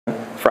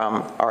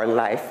from our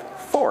life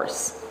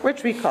force,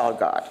 which we call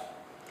God.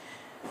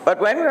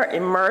 But when we are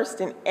immersed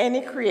in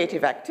any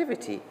creative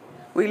activity,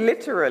 we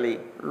literally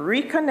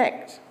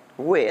reconnect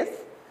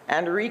with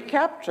and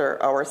recapture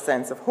our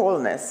sense of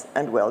wholeness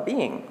and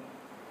well-being.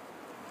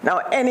 Now,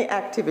 any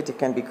activity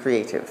can be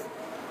creative,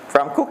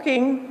 from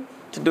cooking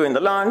to doing the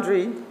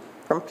laundry,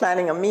 from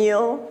planning a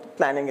meal to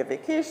planning a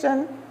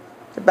vacation,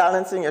 to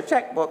balancing your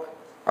checkbook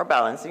or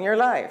balancing your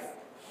life.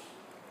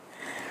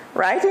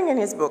 Writing in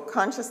his book,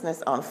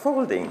 Consciousness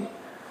Unfolding,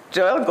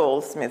 Joel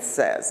Goldsmith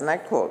says, and I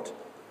quote,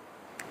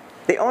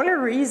 "The only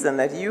reason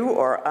that you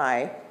or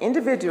I,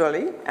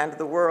 individually and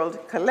the world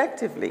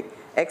collectively,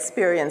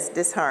 experience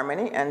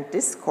disharmony and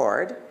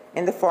discord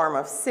in the form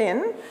of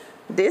sin,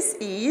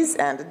 dis-ease,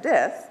 and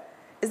death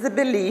is the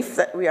belief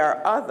that we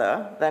are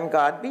other than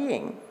God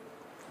being.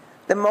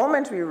 The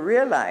moment we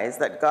realize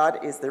that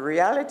God is the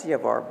reality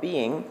of our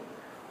being,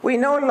 we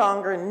no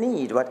longer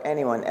need what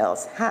anyone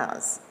else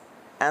has.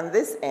 And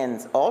this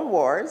ends all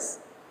wars,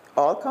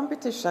 all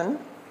competition,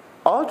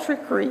 all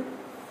trickery,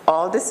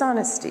 all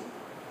dishonesty."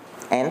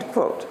 End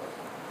quote.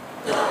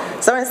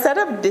 So instead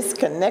of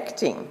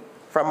disconnecting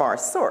from our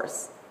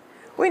source,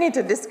 we need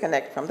to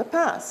disconnect from the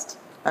past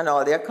and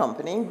all the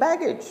accompanying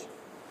baggage.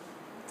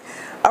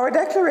 Our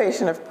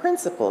Declaration of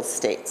Principles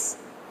states,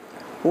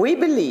 "We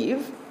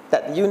believe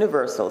that the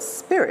universal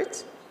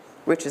spirit,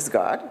 which is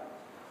God,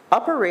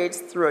 operates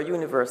through a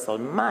universal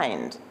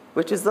mind,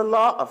 which is the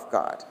law of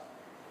God,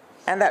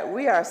 and that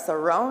we are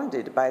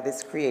surrounded by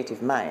this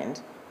creative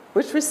mind,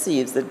 which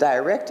receives the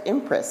direct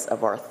impress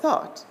of our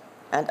thought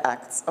and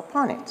acts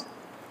upon it."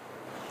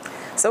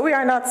 So we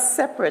are not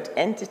separate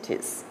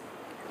entities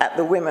at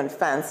the whim and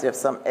fancy of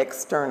some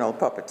external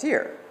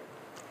puppeteer.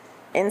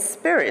 In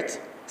spirit,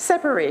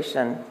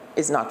 separation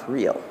is not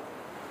real.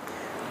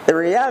 The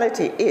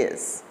reality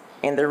is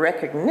in the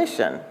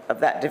recognition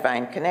of that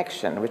divine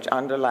connection which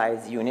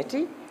underlies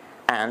unity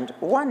and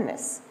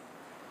oneness.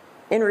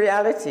 In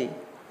reality,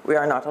 we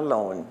are not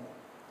alone.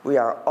 We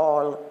are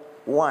all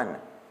one.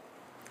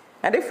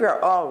 And if we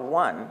are all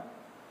one,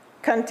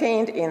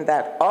 contained in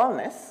that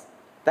allness,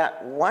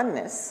 that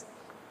oneness,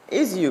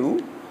 is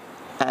you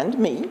and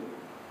me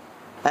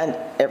and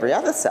every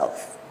other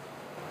self.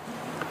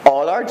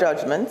 All our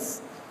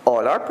judgments,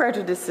 all our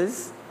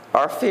prejudices,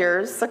 our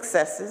fears,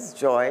 successes,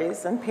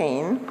 joys, and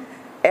pain,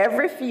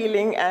 every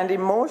feeling and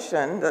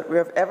emotion that we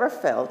have ever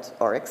felt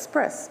or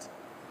expressed.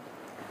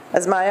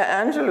 As Maya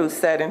Angelou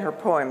said in her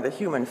poem, The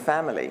Human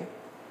Family,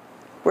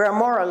 "We are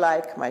more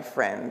alike, my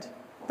friend,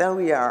 than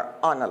we are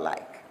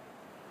unalike."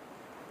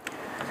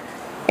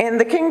 In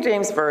the King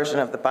James Version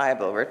of the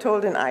Bible, we're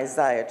told in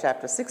Isaiah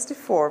chapter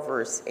 64,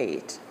 verse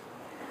 8,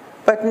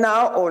 "But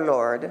now, O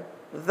Lord,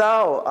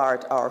 thou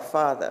art our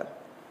Father.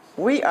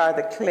 We are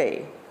the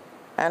clay,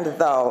 and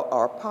thou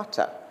our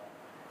potter,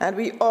 and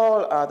we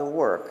all are the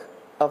work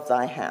of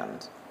thy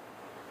hand."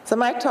 So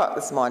my talk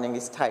this morning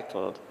is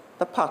titled,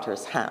 The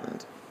Potter's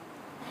Hand.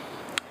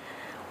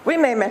 We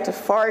may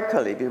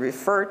metaphorically be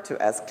referred to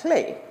as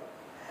clay,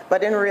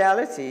 but in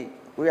reality,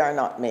 we are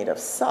not made of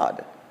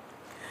sod.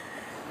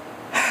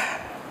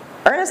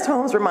 Ernest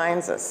Holmes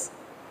reminds us,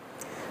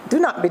 "Do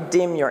not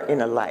bedim your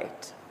inner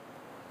light.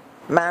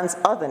 Man's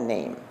other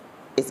name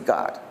is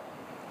God."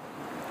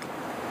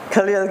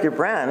 Khalil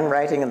Gibran,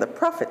 writing in The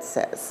Prophet,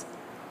 says,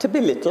 "To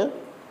be little,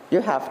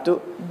 you have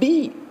to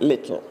be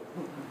little.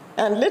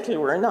 And little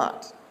we're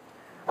not.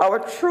 Our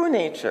true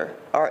nature,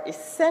 our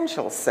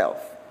essential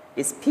self,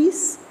 is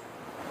peace,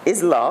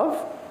 is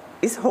love,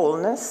 is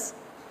wholeness,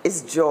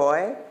 is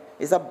joy,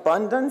 is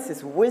abundance,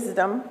 is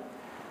wisdom.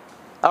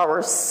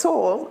 Our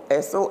soul,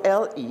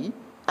 S-O-L-E,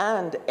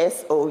 and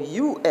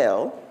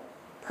S-O-U-L,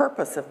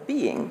 purpose of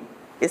being,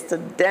 is to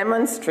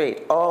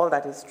demonstrate all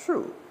that is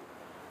true.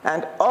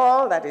 And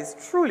all that is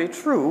truly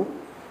true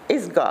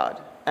is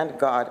God, and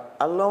God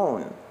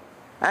alone.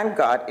 And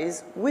God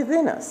is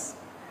within us.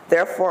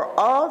 Therefore,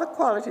 all the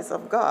qualities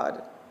of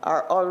God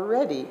are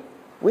already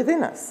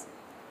within us."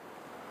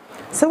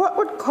 So what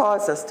would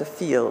cause us to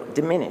feel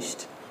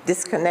diminished,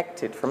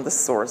 disconnected from the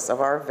source of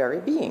our very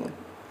being?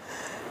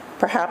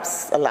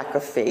 Perhaps a lack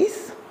of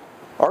faith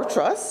or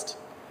trust,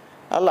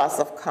 a loss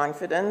of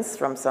confidence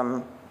from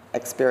some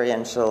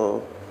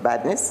experiential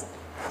badness,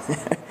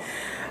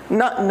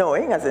 not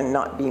knowing, as in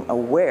not being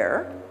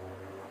aware,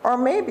 or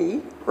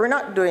maybe we're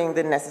not doing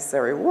the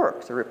necessary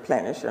work to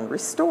replenish and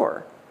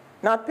restore,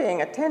 not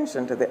paying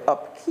attention to the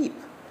upkeep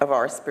of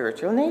our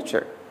spiritual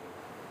nature.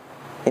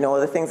 You know,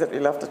 the things that we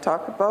love to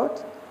talk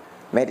about: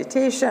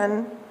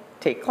 meditation,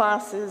 take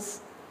classes,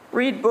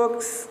 read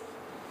books,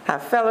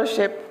 have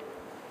fellowship,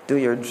 do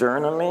your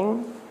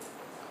journaling.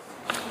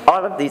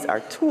 All of these are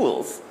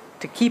tools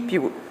to keep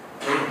you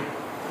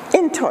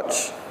in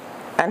touch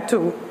and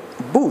to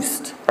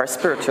boost our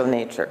spiritual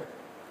nature.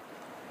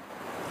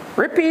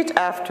 Repeat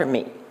after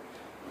me.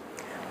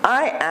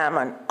 I am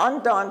an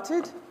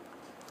undaunted,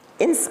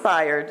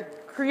 inspired,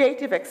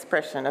 creative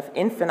expression of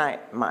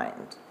infinite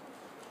mind.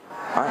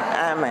 I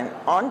am an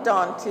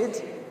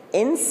undaunted,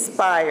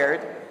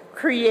 inspired,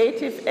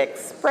 creative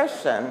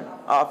expression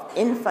of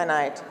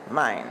infinite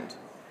mind.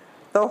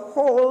 the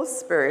whole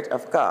Spirit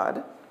of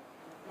God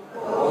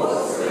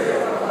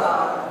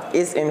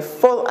is in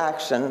full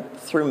action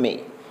through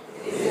me.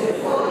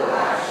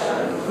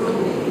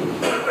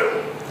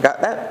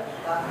 Got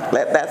that?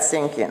 Let that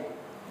sink in.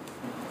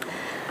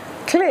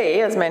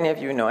 Clay, as many of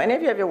you know, any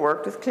of you ever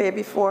worked with clay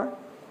before?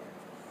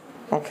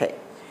 Okay.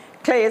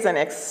 Clay is an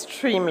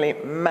extremely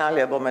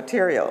malleable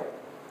material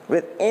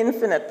with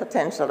infinite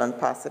potential and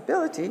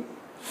possibility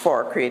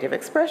for creative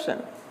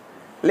expression,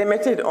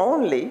 limited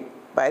only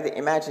by the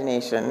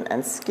imagination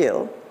and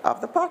skill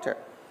of the potter.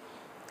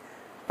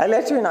 I'll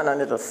let you in on a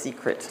little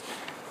secret.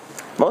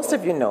 Most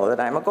of you know that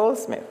I'm a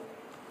goldsmith.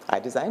 I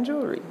design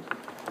jewelry.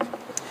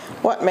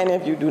 What many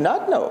of you do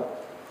not know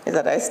is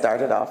that I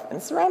started off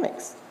in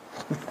ceramics.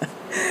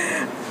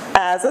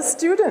 As a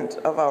student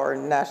of our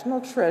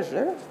national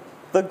treasure,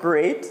 the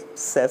great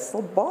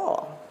Cecil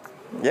Ball.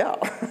 Yeah.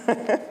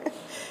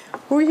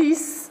 Who he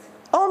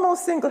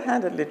almost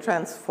single-handedly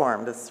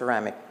transformed the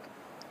ceramic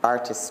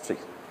artistry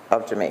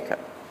of Jamaica.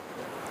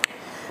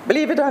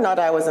 Believe it or not,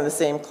 I was in the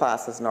same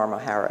class as Norma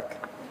Herrick.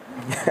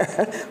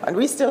 And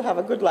we still have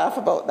a good laugh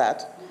about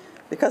that,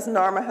 because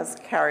Norma has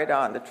carried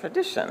on the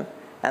tradition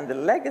and the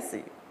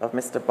legacy of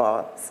Mr.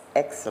 Ball's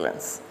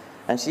excellence.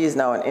 And she is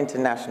now an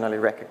internationally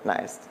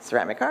recognized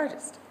ceramic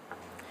artist.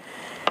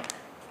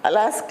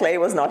 Alas, clay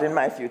was not in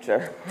my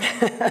future.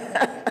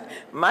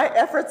 My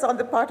efforts on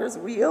the potter's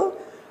wheel,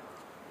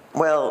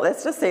 well,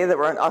 let's just say they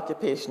were an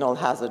occupational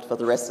hazard for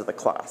the rest of the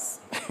class.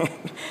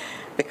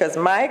 Because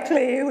my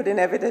clay would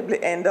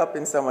inevitably end up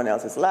in someone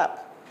else's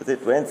lap, because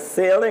it went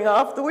sailing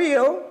off the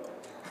wheel.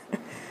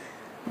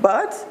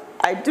 But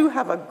I do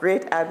have a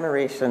great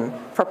admiration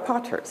for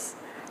potters,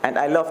 and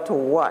I love to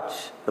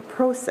watch the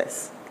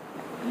process,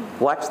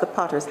 watch the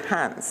potter's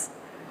hands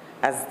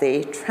as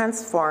they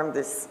transform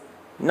this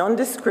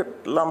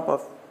nondescript lump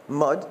of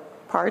mud,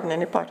 pardon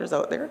any potters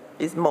out there,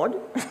 is mud,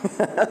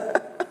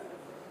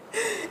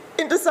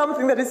 into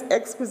something that is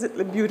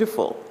exquisitely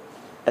beautiful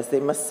as they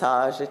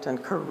massage it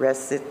and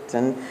caress it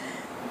and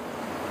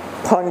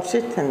punch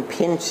it and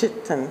pinch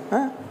it,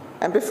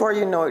 and before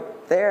you know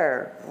it,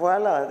 there,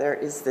 voila, there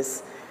is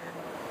this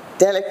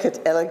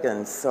delicate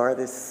elegance or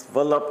this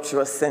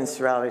voluptuous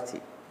sensuality.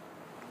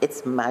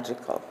 It's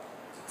magical.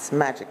 It's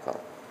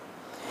magical.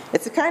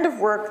 It's a kind of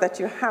work that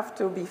you have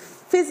to be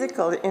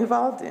physically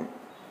involved in.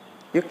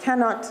 You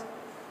cannot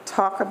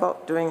talk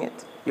about doing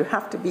it. You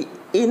have to be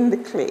in the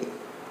clay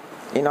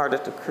in order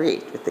to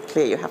create with the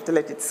clay. You have to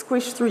let it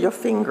squish through your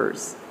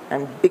fingers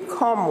and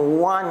become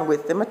one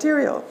with the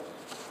material.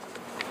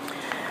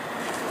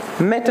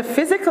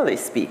 Metaphysically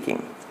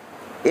speaking,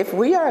 if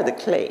we are the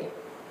clay,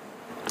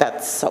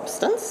 that's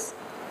substance,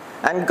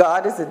 and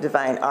God is a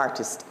divine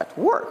artist at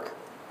work,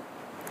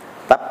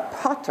 the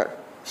potter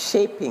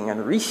shaping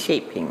and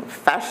reshaping,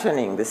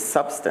 fashioning this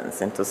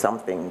substance into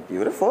something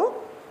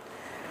beautiful,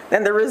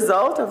 then the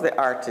result of the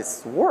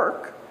artist's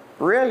work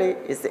really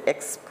is the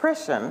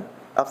expression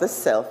of the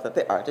self that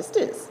the artist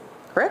is,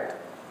 correct?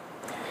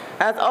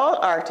 As all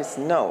artists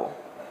know,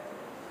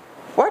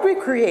 what we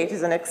create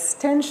is an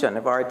extension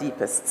of our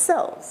deepest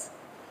selves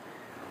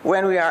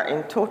when we are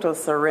in total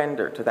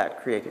surrender to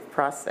that creative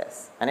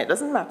process. And it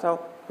doesn't matter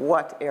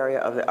what area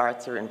of the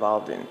arts you're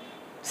involved in.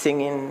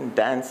 Singing,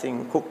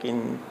 dancing,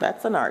 cooking,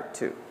 that's an art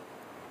too.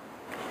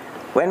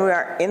 When we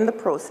are in the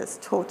process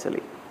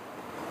totally,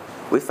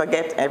 we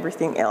forget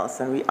everything else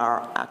and we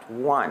are at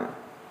one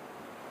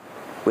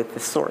with the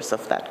source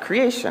of that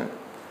creation.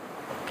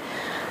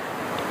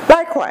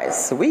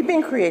 Likewise, we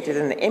being created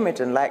in the image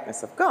and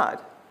likeness of God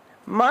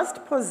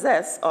must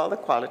possess all the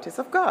qualities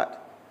of God,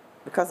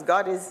 because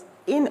God is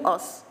in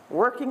us,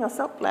 working us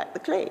up like the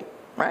clay,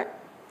 right?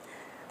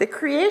 The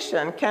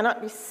creation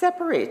cannot be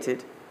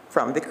separated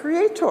from the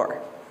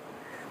Creator.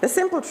 The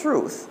simple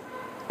truth,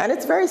 and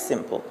it's very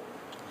simple,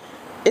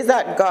 is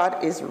that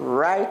God is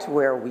right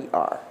where we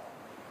are.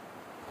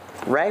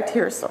 Right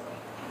here so.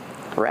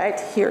 Right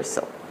here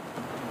so.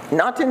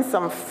 Not in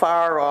some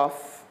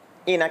far-off,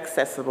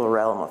 inaccessible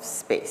realm of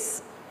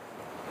space.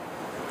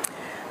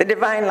 The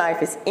divine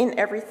life is in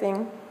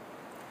everything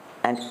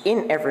and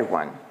in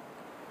everyone.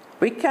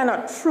 We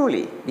cannot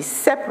truly be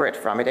separate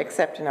from it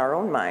except in our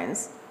own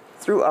minds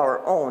through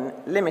our own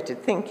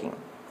limited thinking.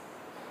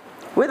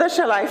 Whither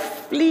shall I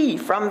flee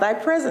from thy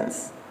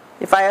presence?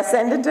 If I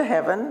ascend into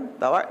heaven,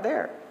 thou art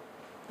there.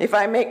 If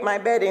I make my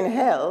bed in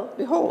hell,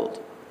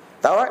 behold,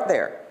 thou art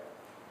there.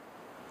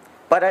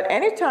 But at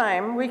any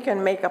time, we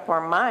can make up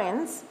our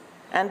minds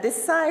and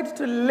decide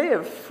to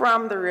live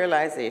from the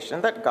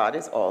realization that God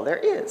is all there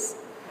is.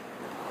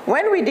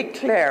 When we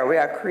declare we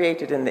are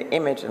created in the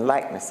image and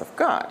likeness of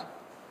God,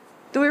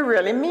 do we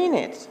really mean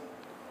it?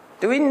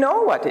 Do we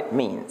know what it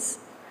means?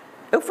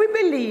 If we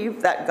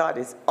believe that God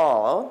is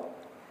all,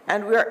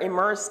 and we are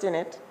immersed in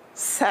it,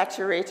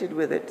 saturated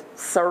with it,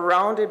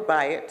 surrounded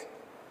by it,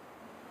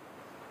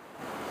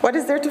 what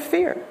is there to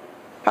fear?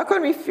 How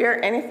can we fear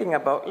anything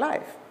about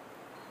life?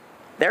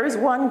 There is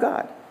one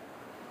God.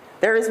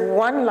 There is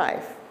one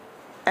life,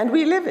 and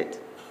we live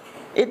it.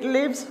 It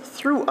lives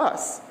through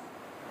us.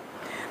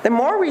 The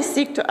more we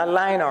seek to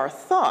align our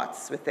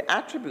thoughts with the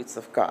attributes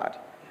of God,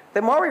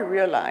 the more we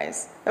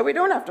realize that we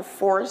don't have to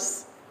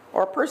force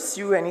or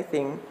pursue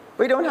anything.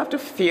 We don't have to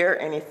fear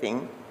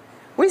anything.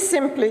 We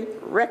simply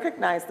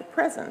recognize the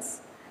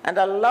presence and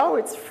allow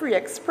its free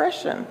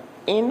expression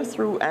in,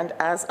 through, and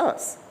as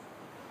us.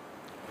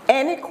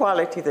 Any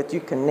quality that you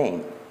can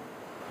name,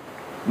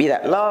 be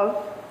that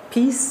love,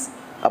 peace,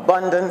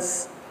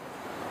 abundance,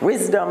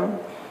 wisdom,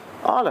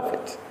 all of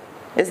it,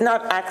 is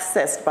not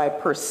accessed by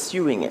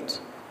pursuing it,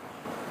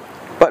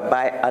 but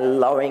by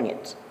allowing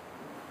it,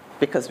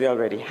 because we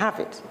already have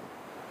it.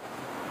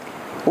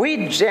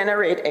 We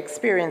generate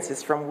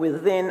experiences from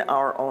within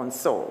our own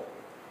soul,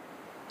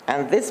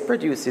 and this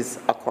produces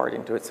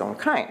according to its own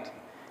kind.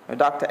 Now,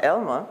 Dr.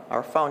 Elmer,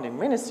 our founding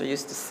minister,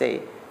 used to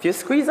say, if you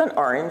squeeze an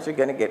orange, you're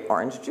going to get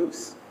orange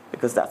juice,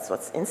 because that's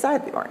what's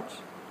inside the orange.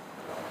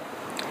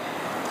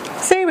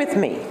 Say with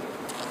me.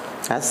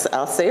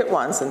 I'll say it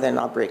once, and then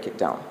I'll break it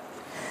down.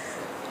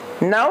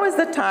 Now is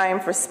the time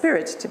for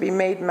Spirit to be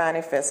made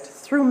manifest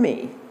through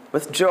me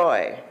with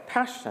joy,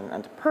 passion,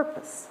 and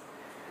purpose.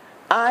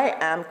 I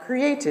am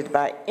created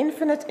by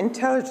infinite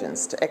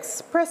intelligence to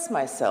express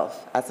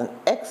myself as an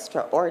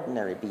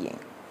extraordinary being.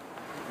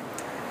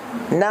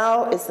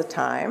 Now is the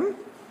time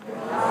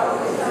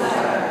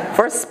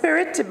for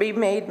Spirit to be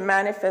made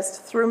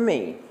manifest through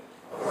me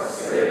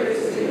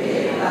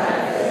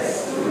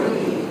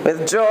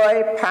with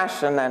joy,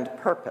 passion, and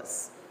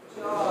purpose.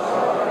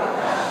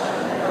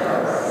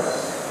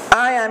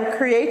 I am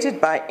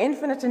created by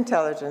infinite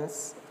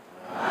intelligence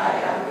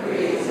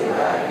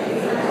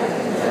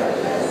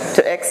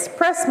to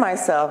express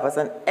myself as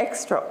an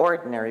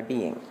extraordinary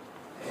being.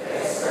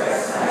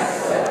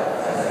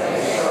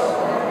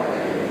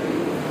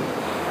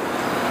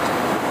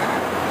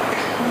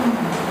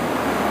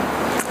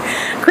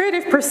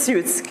 Creative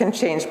pursuits can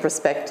change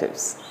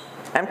perspectives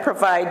and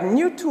provide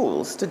new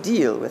tools to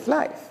deal with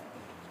life.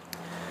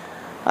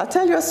 I'll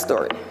tell you a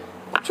story,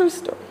 a true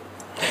story.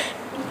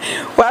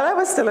 While I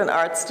was still an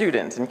art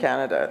student in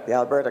Canada at the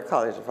Alberta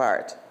College of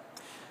Art,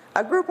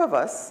 a group of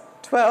us,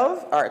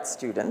 12 art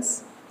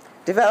students,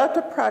 developed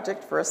a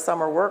project for a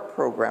summer work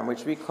program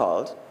which we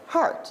called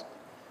HART,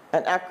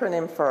 an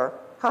acronym for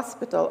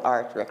Hospital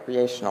Art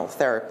Recreational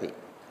Therapy.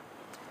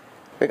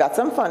 We got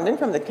some funding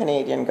from the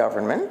Canadian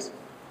government,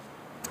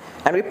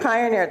 and we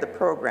pioneered the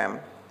program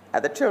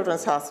at the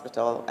Children's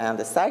Hospital and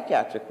the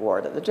psychiatric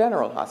ward at the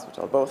General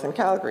Hospital, both in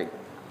Calgary.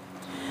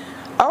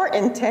 Our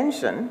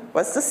intention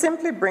was to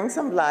simply bring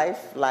some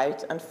life,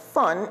 light, and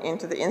fun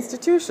into the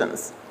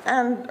institutions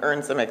and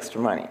earn some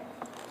extra money.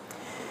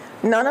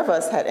 None of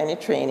us had any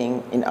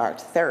training in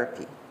art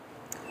therapy.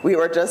 We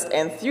were just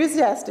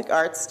enthusiastic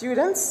art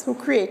students who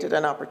created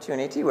an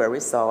opportunity where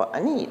we saw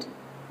a need.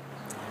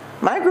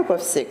 My group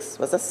of 6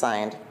 was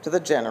assigned to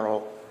the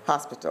General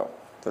Hospital,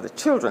 to the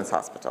Children's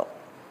Hospital.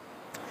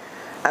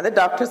 And the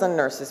doctors and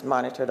nurses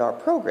monitored our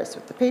progress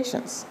with the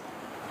patients.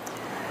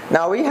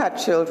 Now, we had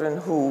children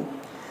who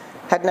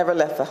had never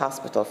left the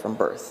hospital from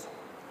birth.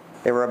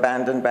 They were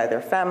abandoned by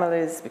their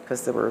families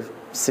because they were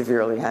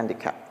severely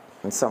handicapped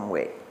in some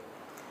way.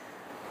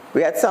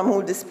 We had some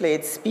who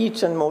displayed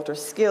speech and motor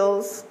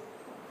skills,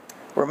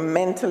 were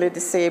mentally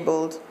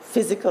disabled,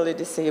 physically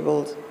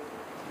disabled,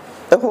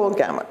 the whole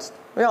gamut.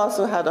 We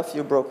also had a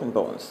few broken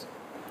bones.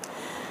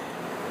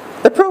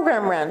 The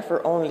program ran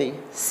for only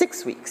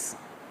 6 weeks,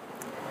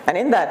 and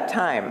in that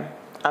time,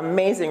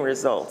 amazing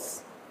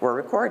results were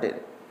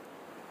recorded.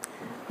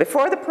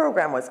 Before the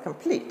program was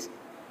complete,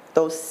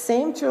 those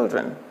same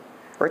children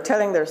were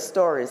telling their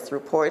stories through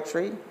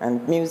poetry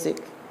and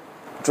music,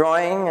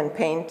 drawing and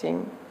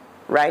painting,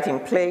 writing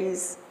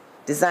plays,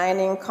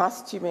 designing,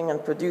 costuming,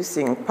 and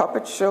producing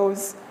puppet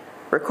shows,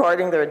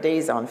 recording their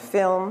days on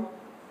film,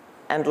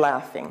 and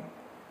laughing.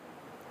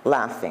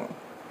 Laughing.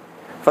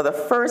 For the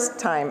first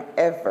time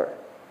ever,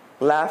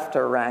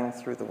 laughter rang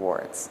through the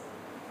wards.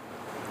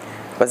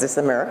 Was this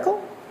a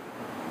miracle?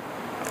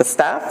 The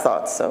staff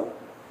thought so,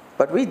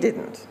 but we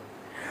didn't.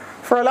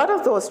 For a lot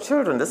of those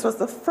children, this was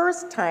the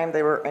first time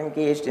they were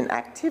engaged in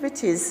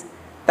activities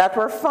that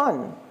were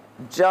fun,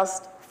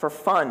 just for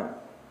fun.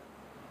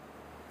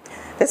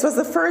 This was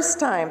the first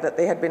time that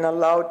they had been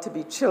allowed to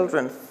be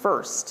children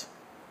first,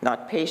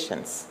 not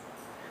patients.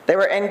 They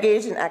were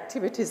engaged in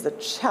activities that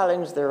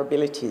challenged their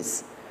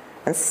abilities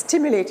and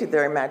stimulated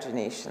their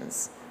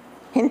imaginations,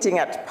 hinting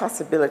at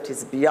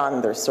possibilities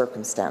beyond their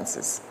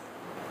circumstances.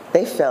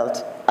 They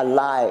felt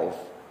alive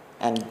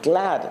and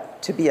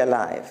glad to be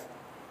alive.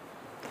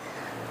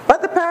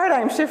 But the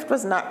paradigm shift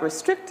was not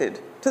restricted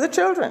to the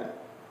children.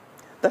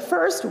 The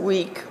first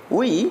week,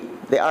 we,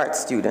 the art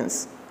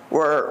students,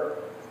 were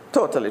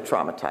totally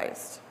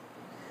traumatized.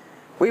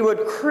 We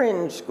would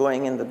cringe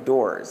going in the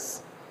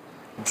doors,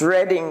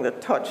 dreading the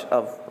touch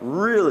of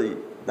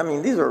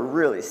these were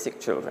really sick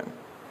children.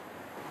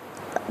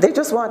 They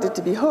just wanted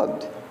to be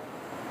hugged.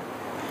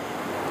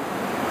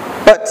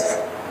 But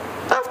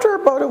after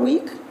about a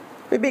week,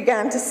 we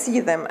began to see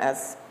them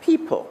as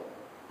people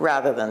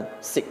rather than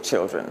sick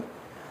children.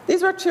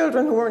 These were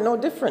children who were no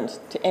different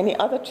to any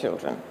other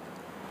children.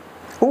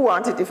 Who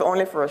wanted, if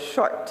only for a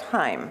short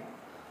time,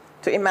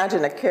 to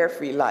imagine a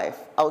carefree life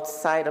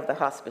outside of the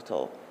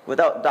hospital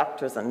without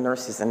doctors and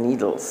nurses and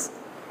needles?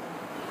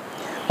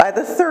 By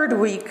the third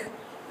week,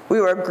 we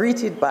were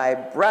greeted by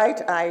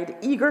bright-eyed,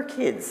 eager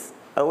kids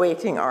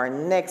awaiting our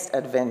next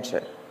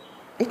adventure.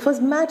 It was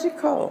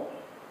magical,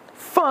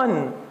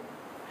 fun.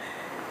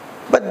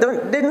 But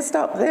didn't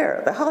stop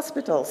there. The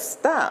hospital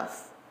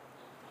staff,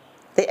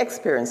 they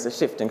experienced a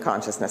shift in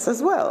consciousness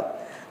as well,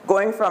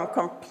 going from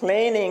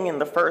complaining in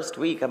the first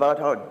week about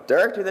how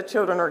dirty the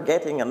children were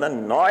getting and the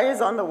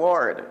noise on the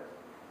ward,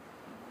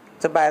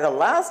 to by the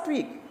last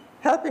week,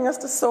 helping us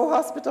to sew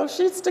hospital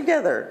sheets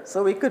together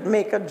so we could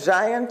make a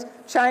giant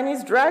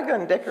Chinese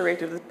dragon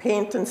decorated with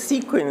paint and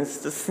sequins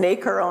to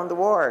snake around the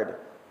ward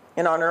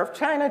in honor of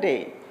China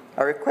Day,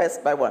 a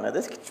request by one of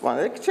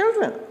the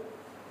children.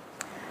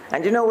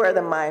 And you know where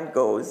the mind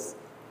goes,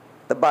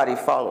 the body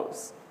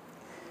follows.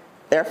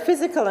 Their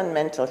physical and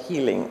mental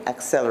healing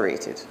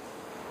accelerated.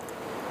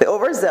 The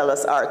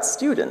overzealous art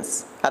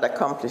students had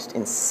accomplished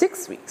in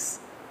 6 weeks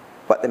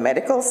what the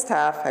medical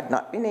staff had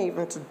not been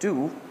able to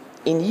do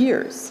in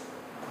years.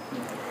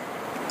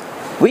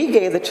 We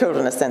gave the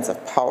children a sense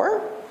of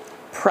power,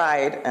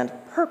 pride, and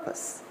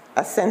purpose,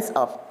 a sense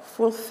of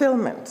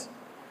fulfillment.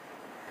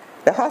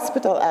 The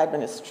hospital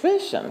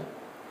administration,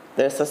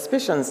 their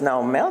suspicions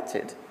now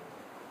melted,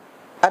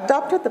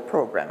 adopted the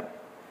program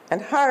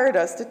and hired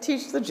us to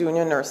teach the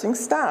junior nursing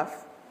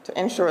staff to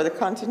ensure the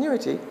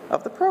continuity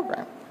of the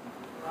program.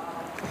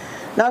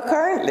 Now,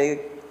 currently,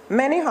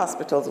 many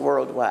hospitals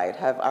worldwide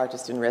have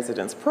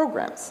artist-in-residence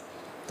programs.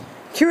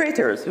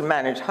 Curators who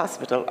manage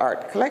hospital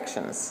art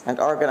collections and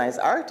organize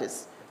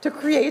artists to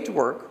create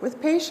work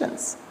with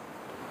patients.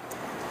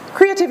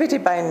 Creativity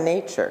by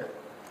nature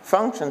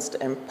functions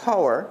to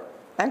empower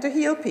and to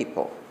heal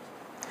people.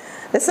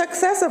 The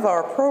success of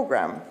our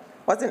program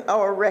was in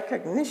our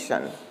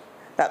recognition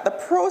that the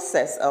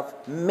process of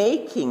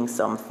making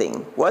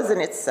something was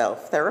in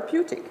itself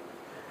therapeutic.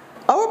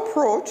 Our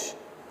approach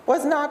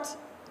was not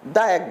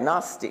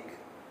diagnostic.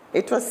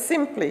 It was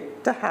simply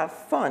to have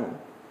fun,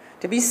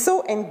 to be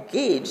so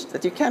engaged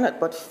that you cannot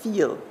but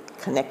feel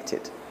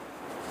connected.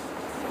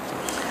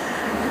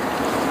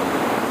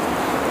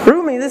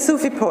 Rumi, the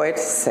Sufi poet,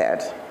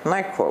 said, and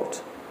I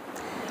quote,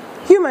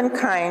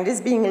 "Humankind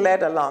is being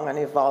led along an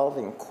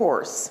evolving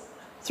course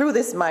through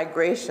this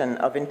migration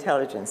of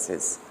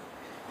intelligences.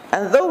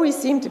 And though we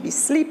seem to be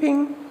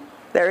sleeping,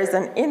 there is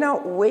an inner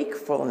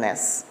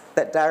wakefulness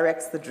that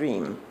directs the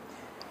dream,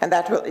 and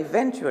that will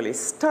eventually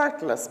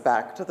startle us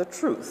back to the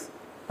truth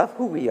of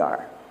who we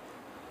are."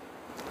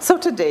 So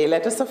today,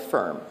 let us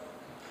affirm,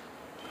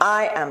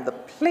 I am the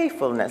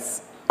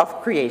playfulness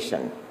of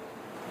creation.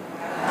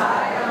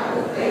 I am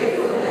the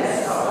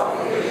playfulness of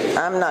creation.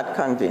 I'm not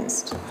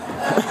convinced.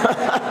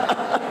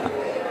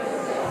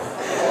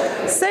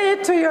 Say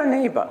it to your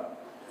neighbor.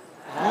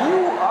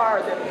 You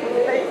are the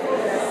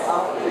playfulness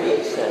of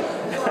creation.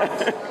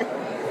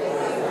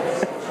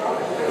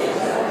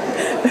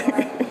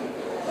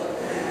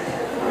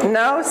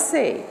 Now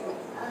say,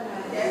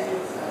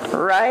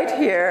 right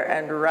here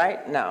and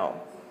right now,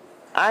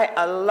 I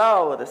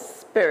allow the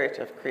spirit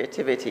of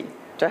creativity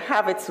to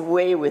have its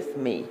way with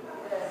me.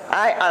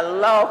 I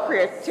allow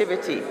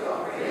creativity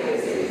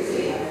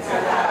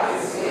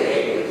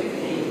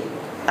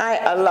I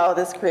allow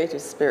this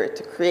creative spirit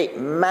to create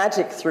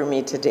magic through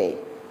me today.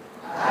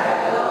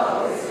 I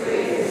allow this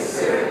creative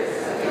spirit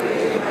to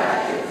create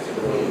magic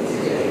through me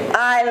today.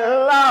 I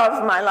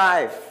love my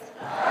life.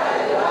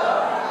 I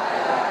love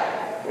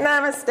my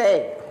life.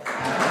 Namaste.